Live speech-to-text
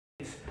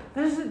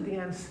This is a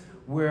dance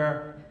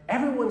where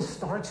everyone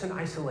starts in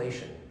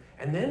isolation,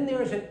 and then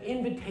there's an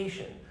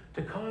invitation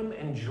to come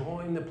and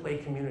join the play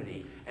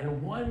community.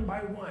 And one by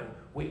one,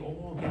 we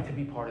all get to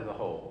be part of the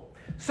whole.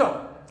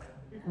 So,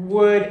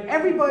 would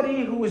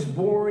everybody who was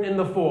born in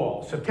the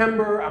fall,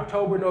 September,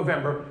 October,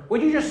 November,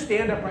 would you just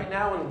stand up right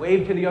now and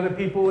wave to the other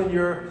people in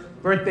your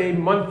birthday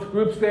month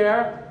groups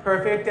there?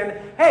 Perfect. And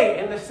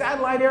hey, in the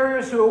satellite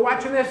areas who are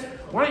watching this,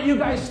 why don't you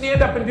guys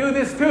stand up and do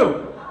this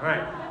too? All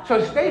right.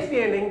 So stay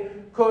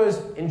standing, because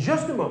in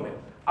just a moment,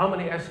 I'm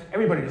going to ask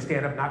everybody to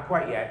stand up, not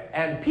quite yet,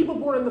 and people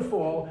born in the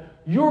fall,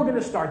 you're going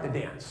to start the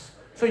dance.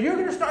 So you're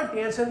going to start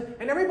dancing,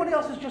 and everybody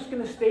else is just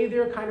going to stay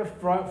there kind of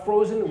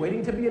frozen,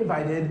 waiting to be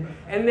invited,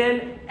 and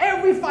then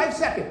every 5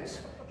 seconds,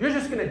 you're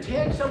just going to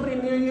tag somebody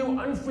near you,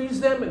 unfreeze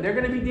them, and they're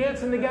going to be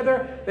dancing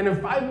together. Then in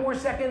 5 more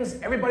seconds,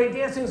 everybody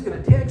dancing is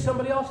going to tag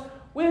somebody else.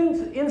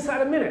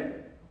 Inside a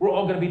minute, we're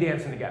all going to be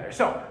dancing together.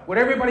 So would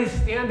everybody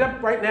stand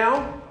up right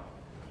now?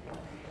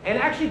 And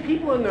actually,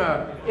 people in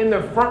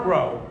the front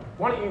row,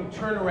 why don't you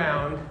turn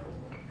around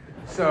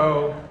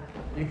so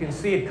you can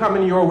see it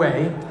coming your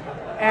way.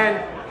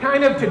 And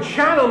kind of to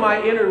channel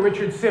my inner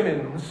Richard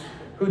Simmons,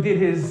 who did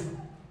his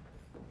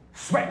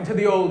Sweatin' to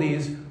the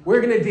Oldies,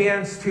 we're going to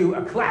dance to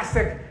a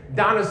classic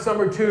Donna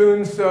Summer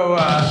tune. So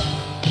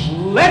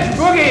let's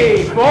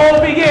boogie!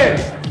 Fall begin!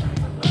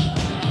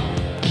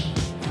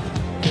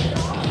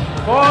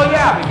 Fall,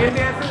 yeah, begin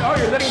dancing. Oh,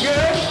 you're looking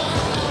good?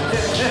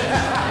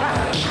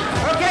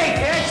 Okay,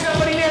 tag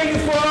somebody near you,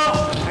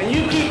 Fall, and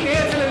you keep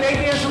dancing and they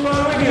dance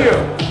along with you.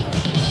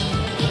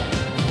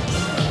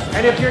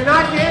 And if you're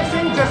not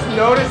dancing, just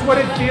notice what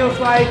it feels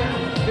like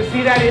to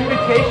see that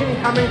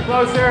invitation coming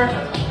closer.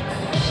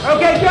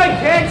 Okay, good.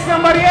 Tag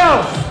somebody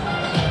else.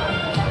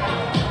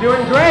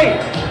 Doing great.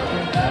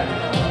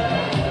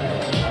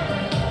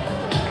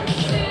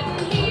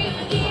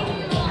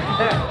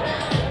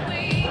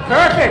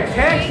 Perfect.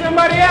 Tag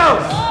somebody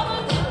else.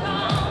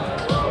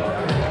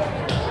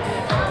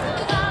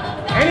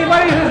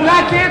 Anybody who's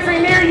not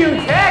dancing near you,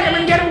 tag them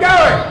and get them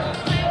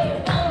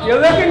going.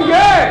 You're looking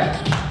good.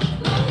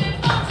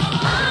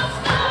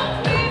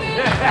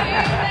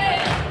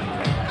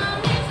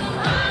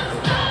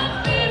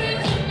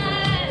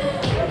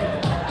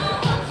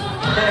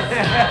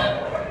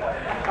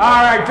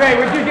 All right, great.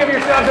 Would you give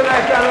yourselves a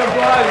nice round of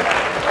applause?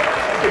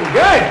 Looking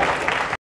good.